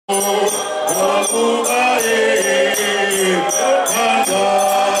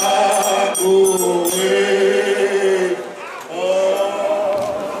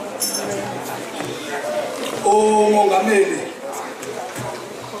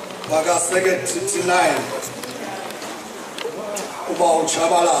Baka second 39 about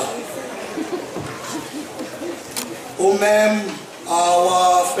Shabala. Ma'am,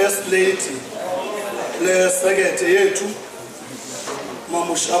 our first lady, le secretary yetu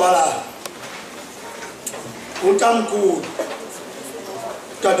Mama Shabala. Utamkhulu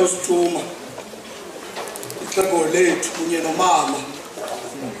Tata Sithuma. Ixhego lethu kunye nomama.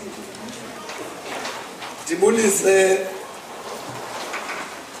 Ndibulise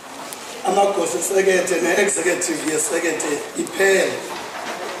amagosa esekethe ne-executive yesekethe iphela.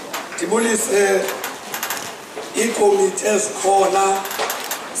 Ndibulise iikomiti ezikhona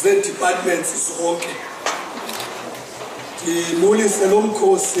ze-departments zonke. Ndibulise lo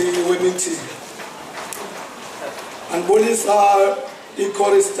mkhosi wemithi. Andibulisa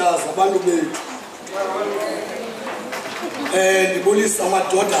ii-choristers abantu bethu. Ndibulisa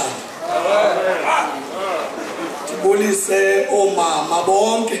amadodana. Ndibulise oomama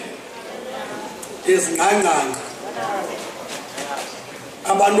bonke. Izingqangqanga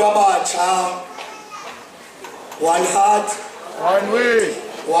abantu abatsha, one heart, one way,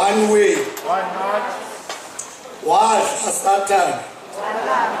 one way, one heart, wadla Satan.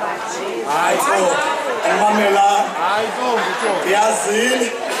 Hayi emamela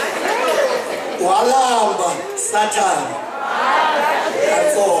yazile walamba Satan.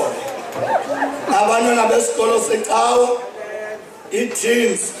 That's abantwana besikolo secawa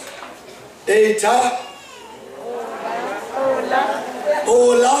i-teens Eta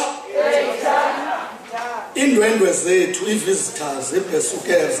Ola indwendwe zethu i-visitors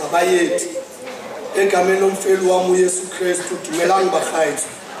ebhesukeza abayethi egameni lomfeli wami uYesu Kristu dumelani barhayitsi.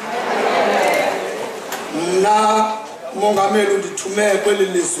 Mna mongameli undithume kweli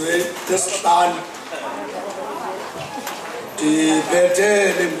lizwe lesihlanu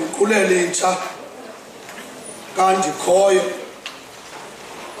ndiphethe lenguqulelo intsha kandikhoyo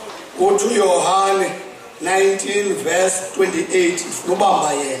uthi uYohane 19 verse 28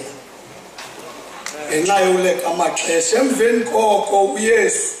 ifubamba yena ngenxa yoleka amaxesha. Emveni koko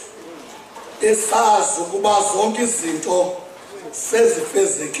uYesu esazi ukuba zonke izinto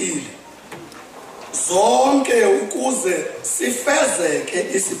sezifezekile zonke ukuze sifezeke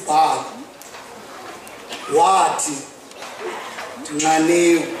isibhalo wathi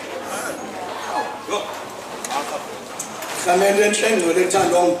ndinqaniwe. Khamele enhlengcwele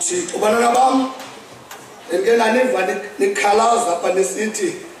ethandwa nguThixo. Bantwana bam, endike naniva nikhalaza apha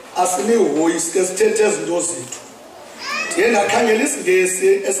nisithi asinihoyi sike sithethe ezinto zethu. Ndiye ndakhangela isiNgesi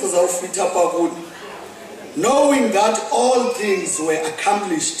esizawufitha apha kuni. Knowing that all things were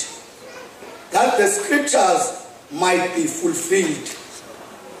accomplished, that the scriptures might be fulfilled,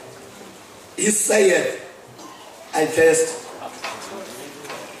 he saith, I thirst.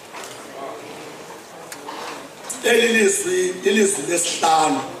 Ilizwi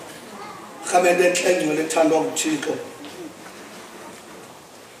lesihlanu khamele enhlengcwele ethandwa nguThixo.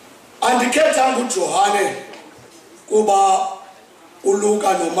 Andikhethanga uJohane kuba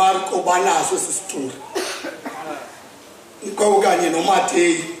uLuka noMarko banaso sisitori okanye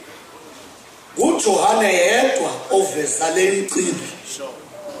noMateyu. uJohane yedwa oveza le mcimbi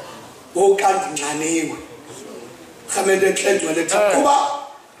okandinqaniwe khamele enhlengcwele ethandwa kuba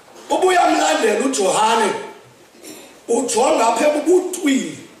ubuyamlandela uJohane ujonga apha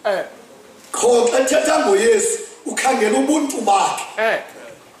ebubuntwini qho xa ethetha ngoYesu ukhangela ubuntu bakhe.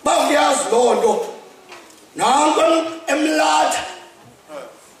 Bakuyazi loo nto nanko emlatha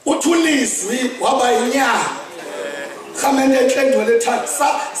uthi ulizwi waba yinyama khamele enhlengcwele ethandwa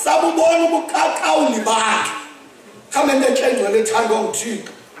sabubona ubuqaqawuli bakhe khamele enhlengcwele ethandwa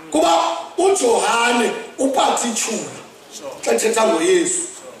nguThixo kuba uJohane uphatha itshula xa ethetha ngoYesu.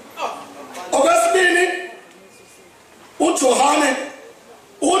 Okwesibini uJohane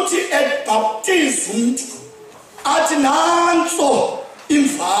uthi ebhaptiza umuntu athi nantso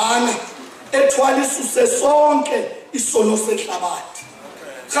imvana ethwala isuse sonke isono sehlabathi.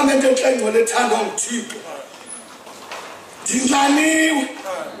 Khamele enhlengcwele ethandwa nguThixo ndinqaniwe.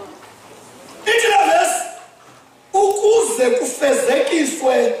 Ithi le verse ukuze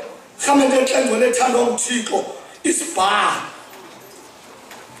kufezekiswe khamele enhlengcwele ethandwa nguThixo isibhalo.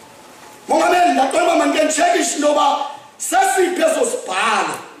 Mongameli ndaqonda manje ngitshekishe noba sesiphi eso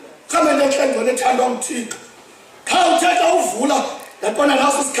sibhalo khamele enhlengcwele ethandwa nguThixo. Kha uthetha uvula ndaqonda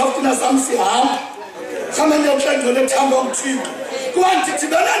naso isikhaftina sami sihamba khamele enhlengcwele ethandwa nguThixo. Kuba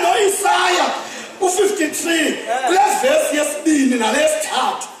ndidibene noIsaya u-53 kule verse yesibini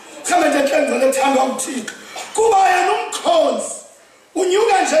nalesithathu khamele enhlengcwele ethandwa nguThixo kuba yena umkhonzi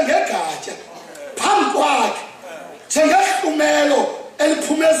unyuka njengegatya phambi kwakhe njengehlumelo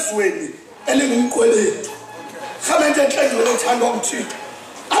eliphuma ezweni elingumqwelethu. Khamele enhlengcwele ethandwa nguThixo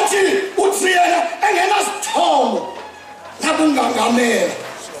uthi yena engenasithomo nabungangamela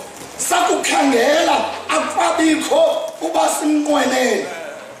sakukhangela akwabikho uba simnqwenele.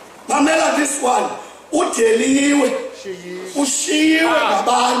 Mamela this one, udeliwe ushiyiwe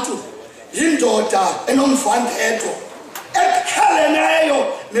ngabantu yindoda enomvandedwa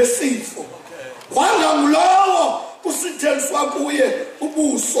ekhaleneyo nesifo wangangulowo kusithengiswa kuye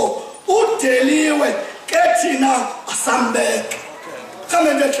ubuso udeliwe ke thina asambeke.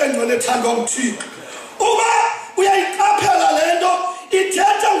 Khame ndehlengcwele ethandwa nguThixo uba uyayiqaphela lento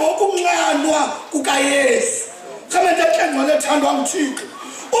ithetha ngokunqanwa kukaYesu. Khame ndehlengcwele ethandwa nguThixo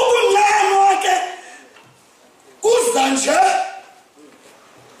ukunqanwa ke kuza nje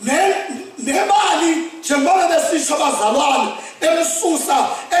nebali njengoba besisho abazalwane bemsusa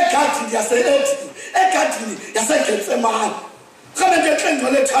egadini yaseGetsemane. Khame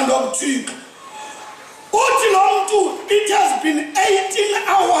ndehlengcwele ethandwa nguThixo uthi lo muntu it has been 18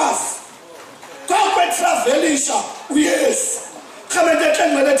 hours kwakwethravelisha uYesu. Khame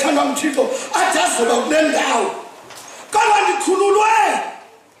ndehlengcwele ethandwa nguThixo athi azoba kule ndawo kodwa ndikhululwe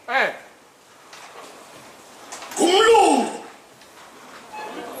ngumlungu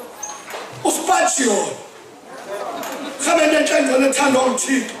uSpurgeon. Khame ndehlengcwele ethandwa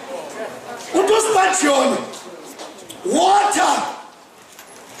nguThixo uthi uSpurgeon, water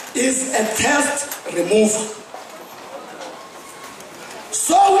is a thirst remover,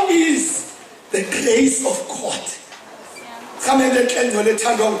 so is the grace of God. Khame ndehlengcwele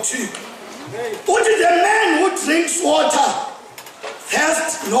ethandwa nguThixo uthi the man who drinks water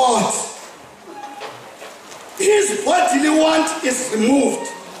thirsts not, his bodily want is removed.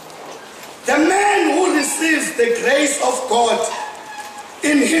 The man who receives the grace of God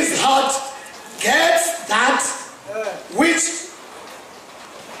in his heart gets that which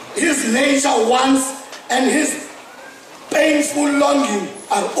his nature wants, and his painful longing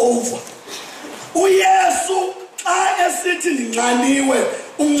are over. uYesu xa esithi ndinxaniwe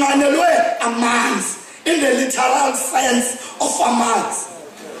unxanelwe amanzi in the literal sense of amanzi.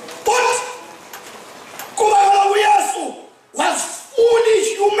 But kuba uYesu was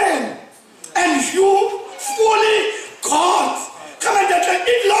fully human and fully God. Khame ndehle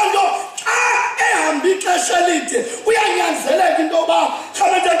ilondo xa ehamba ixesha elide uyanyanzeleka into yoba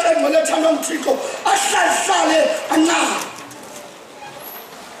khame ndehle ethandwa nguThixo ahlale ancane.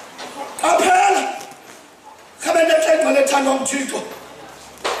 Qaphela khame ndehle ethandwa nguThixo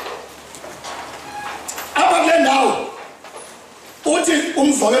apha kule ndawo uthi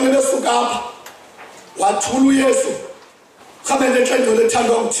umzalwane besuka apha wathula uYesu. Khame ndehle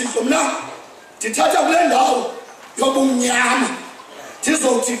ethandwa nguThixo mna ndithatha kule ndawo yobumnyama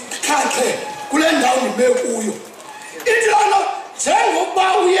ndizothi khakhe kule ndawo ndime kuyo. Ithi lona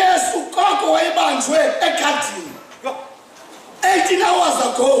njengokuba uYesu koko wayebanjwe egadini 18 hours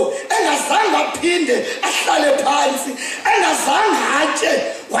ago engazange aphinde ahlale phansi engazange atye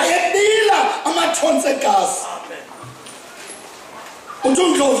wayebila amathonsi egazi. Uthi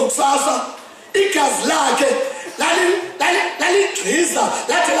uNdlovu kusasa igazi lakhe laligqiza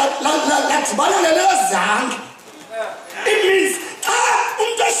lathi ladibana nelezange. It means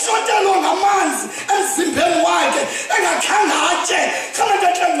umuntu eshotelwa ngamanzi emzimbeni wakhe engakhange atye. Khame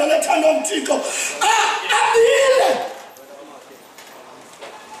ndehle ethandwa nguThixo abile.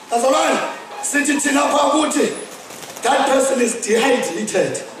 Azalwane sithi thina pha ukuthi that person is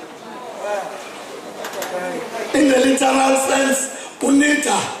dehydrated. In the literal sense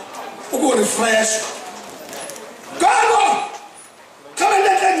unida ukurefresh. Kodwa khame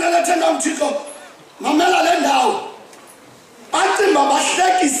ndehle ethandwa nguThixo mamela le ndawo bathi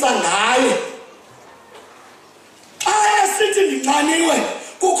mabahlekisa ngaye. Xa esithi ndinxaniwe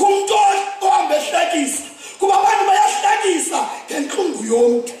kukho umuntu ohambe ehlekisa kuba abantu bayahlekisa ngentlungu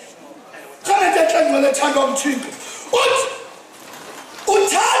yomntu. Khame ndehle ethandwa nguThixo uthi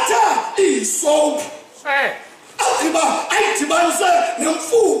uthatha isoap agqiba ayidibanise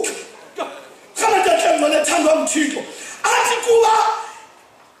nemfutho. Khame ndehle ethandwa nguThixo athi kuba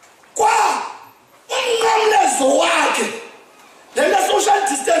kwa umnqamlezo wakhe le social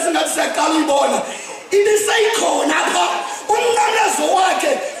distance ngathi siyaqala uyibona ibiseyikhona apha. Umnqamlezo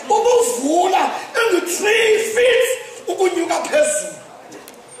wakhe ubuvula engu-3 feet ukunyuka phezulu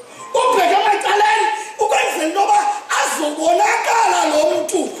ubheke emacaleni ukwenzela into yoba azobonakala lo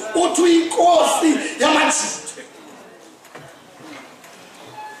muntu uthi uyinkosi yamaJuda.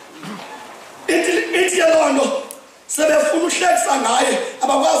 Ithi loo nto sebefuna uhlekisa ngaye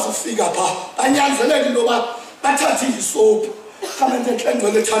abakwazi ufika pha banyanzeleka into yoba bathathe isopu. Khame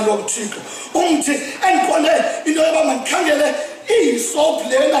ndehle ethandwa nguThixo umthi endiqonde into yoba mandikhangele iyisopu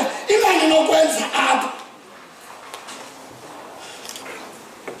lena imane nokwenza apha.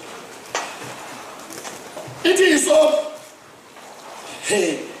 ithi isopo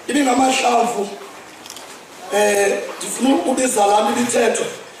ibingamahlamvu ndifuna ubiza lami lithetho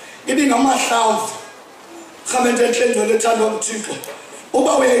ibingamahlamvu khamente enhlengcwele ethandwa nguThixo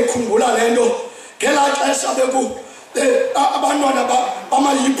uba uyayikhumbula lento ngelaa xesha abantwana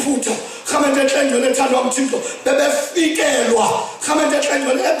bamayiphutha khamente enhlengcwele ethandwa nguThixo bebefikelwa khamente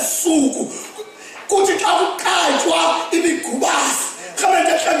enhlengcwele ebusuku kuthi xa kuqatywa imigubasi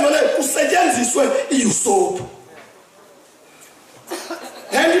khamente enhlengcwele kusetyenziswe iusopu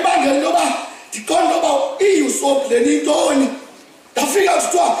and ibangela intoba ndiqonda uba iusopu leni yintoni ndafika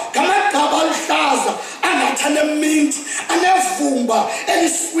kuthiwa ngamagaba aluhlaza angathi aneminti anevumba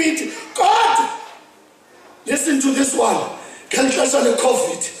eliswiti kodwa listen to this one ngeli xesha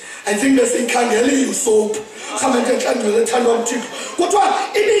le-COVID I think besiyikhangela iusopu khamente enhlengcwele ethandwa nguThixo kuthiwa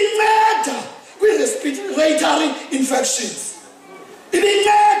ibinceda kwi-respiratory infections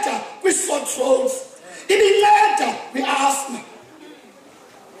ibinceda kwi-sore throats ibinceda kwi-asthma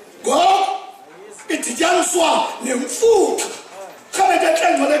ngoku idityaniswa nemfutho khamente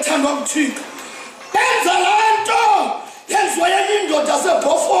enhlengcwele ethandwa nguThixo benza laa nto yenziwa yenye indoda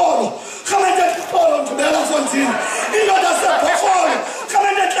sebhofolo khamente eXolo ndibela Fonzini indoda sebhofolo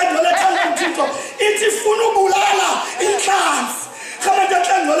khamente enhlengcwele ethandwa nguThixo ithi ifuna ubulala intlanzi khamente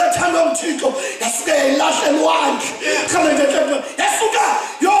enhlengcwele ethandwa nguThixo yasuke yayilahle elwandle khamente enhlengcwele yasuka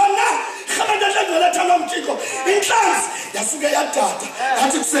yona khamente enhlengcwele ethandwa nguThixo intlanzi yasuke yadada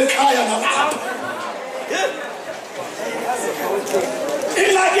yathi kusekhaya nalapha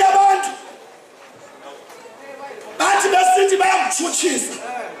ingxaki yabantu bathi besithi bayakutshutshisa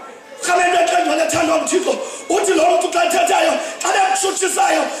khamente enhlengcwele ethandwa nguThixo uthi lo mntu xa ethethayo xa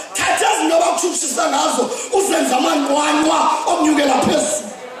bekutshutshisayo thatha ezinto bakutshutshisa ngazo uzenza amanqwanqwa okunyukela phezulu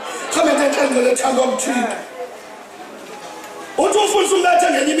khamente enhlengcwele ethandwa nguThixo uthi umfundisi umbethe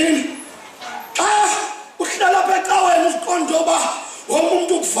ngenye imini xa uhlala apha ecaweni uziqonda uba wonke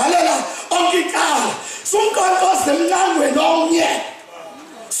umntu ukuvalela onke icala sumkwankoze emnyangweni omnye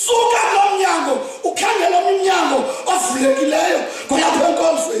suka kulo mnyango ukhangela umnyango ovulekileyo kwalapha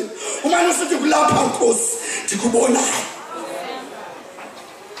enkonzweni umane usithi kulapha Nkosi ndikubonayo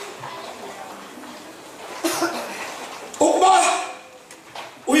ukuba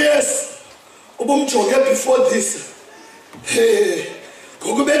uYesu ubumjonge before this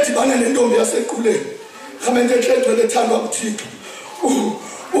ngoku bedibana nentombi yasequleni khamente enhlengcwele ethandwa nguThixo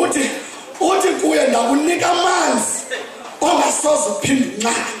uthi kuye ndakunika amanzi ongasoze uphinde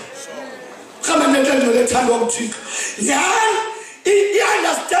uncane khamente enhlengcwele ethandwa nguThixo nyhani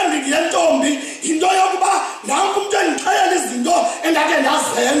i-understanding yentombi yinto yokuba nanku umntu endixelela izinto endake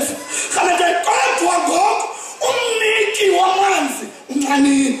ndazenza khamente kodwa ngoku umniki wamanzi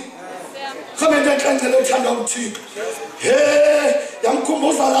uncanile khamente enhlengcwele ethandwa nguThixo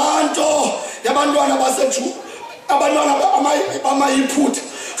yamkhumbuza laa nto yabantwana baseJuda abantwana bamayiphutha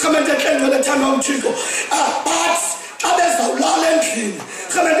khamente enhlengcwele ethandwa nguThixo bathi xa bezawulala endlini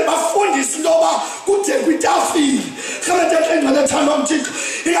khamente bafundise into yoba kude kwitafile khamente enhlengcwele ethandwa nguThixo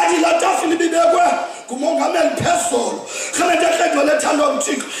ingathi laa tafile ibibekwe ngumongameli phezulu khamente enhlengcwele ethandwa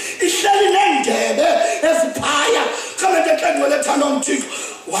nguThixo ihleli neendebe eziphaya khamente enhlengcwele ethandwa nguThixo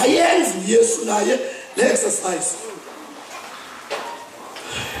wayenza uYesu naye le exercise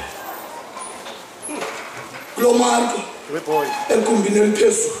kulo Marko enkumbini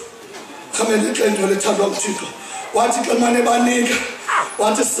eliphezulu khamente enhlengcwele ethandwa nguThixo wathi xa mane banika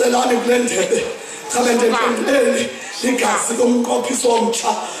wathi selani kule ndebe khamente enhlengcwele igazi lomnqophiso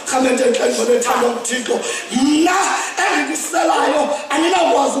omtsha khamente enhlengcwele ethandwa nguThixo mna engikuselayo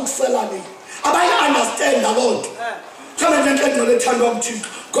andinakwazi ukusela nini abayi-understanda loo nto khamente enhlengcwele ethandwa nguThixo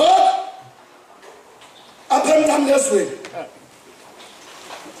ngoku apha emnqamlezweni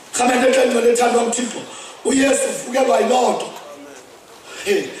khamente enhlengcwele ethandwa nguThixo uYesu uvukelwa yiloo nto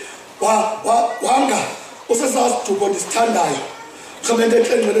wanga usesaziduko ndisithandayo khamente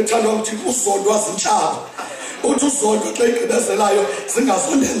enhlengcwele ethandwa nguThixo uzondwa zintshaba uthi uzondwa xa igqibezelayo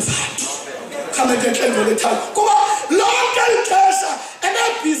zingazonenzathu khamente enhlengcwele ethandwa kuba lonke ixesha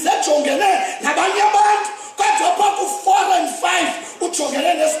ebebhizi ejongene nabanye abantu kodwa pha ku-4 and 5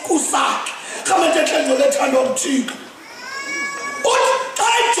 ujongene nesiqu sakhe khamente enhlengcwele ethandwa nguThixo uthi xa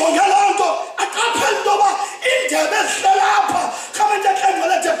ijonge loo nto aqaphele into yoba indebe ezihlela apha khamente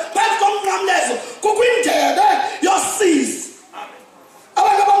enhlengcwele ethe phezu komnqamlezo kukwindebe yosizi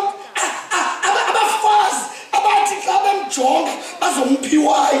abafazi abathi xa bemjonga bazomphi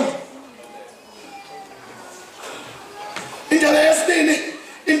iwayini indebe yesibini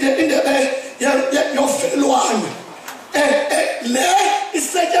indebe yovelwano le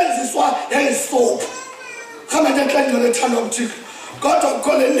isetyenziswa yayisopu khamente enhlengcwele ethandwa nguThixo kodwa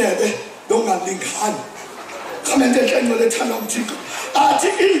kukho le ndebe yongalingani khamente enhlengcwele ethanda uThixo athi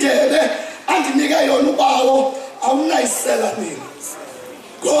indebe andinika yona ubawo awunayisela nina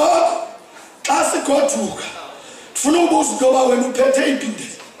ngoba xa sigoduka ndifuna ubuza into yoba wena uphethe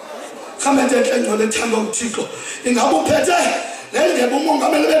ibhindile khamente enhlengcwele ethanda uThixo ingabe uphethe le ndebe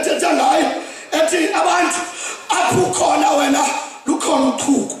umongameli bethetha ngayo ethi abantu apho ukhona wena lukhona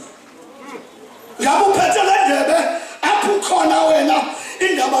uchuku ngabe uphethe le ndebe apho ukhona wena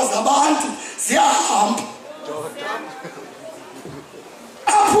indaba zabantu ziyahamba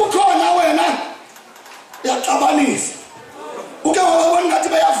apho ukhona wena uyaxabanisa uke wabona ngathi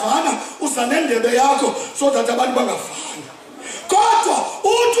bayavana uza nendebe yakho so that abantu bangavana kodwa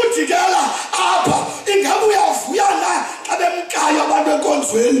uthi udikela apha ingabe uyavuya na xa bemkaya abantu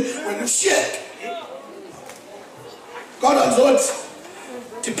enkonzweni wena ushiyeke kodwa nzothi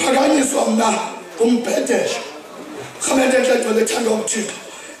ndiphakanyiswa mna umbhedesha khamente enhlengcwele ethanda uThixo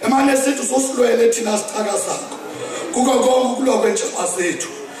emane sithi usosilwele thina sithaka sakho kuko konke ukulwa kwentshoba zethu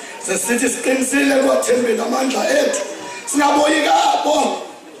sesithi siqinisile kwathembeni amandla ethu singaboyika abo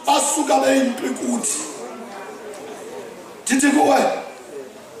basuka beyimpikuthi ndithi kuwe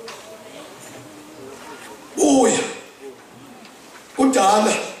buya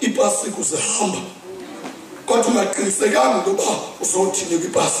kudala iPasika uzihamba kodwa ungaqinisekanga ukuba uzothini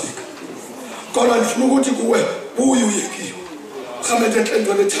kwiPasika kodwa ndifuna ukuthi kuwe buya uyekiwe khamente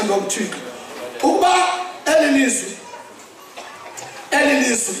enhlengcwele ethanda uThixo ukuba eli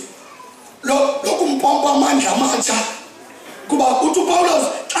lizwi lokumpompa amandla amatsha kuba uthi uPawulos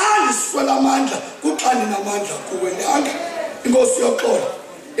xa ndiswela amandla kuxa ndinamandla kuwe nyanga inkosi yoxolo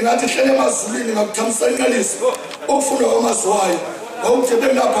ingathi hlele emazulwini ngakuthambisa inqalisi okufunda kwamaziwayo ngokuthi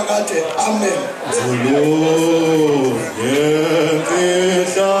bengaphakade amen Oh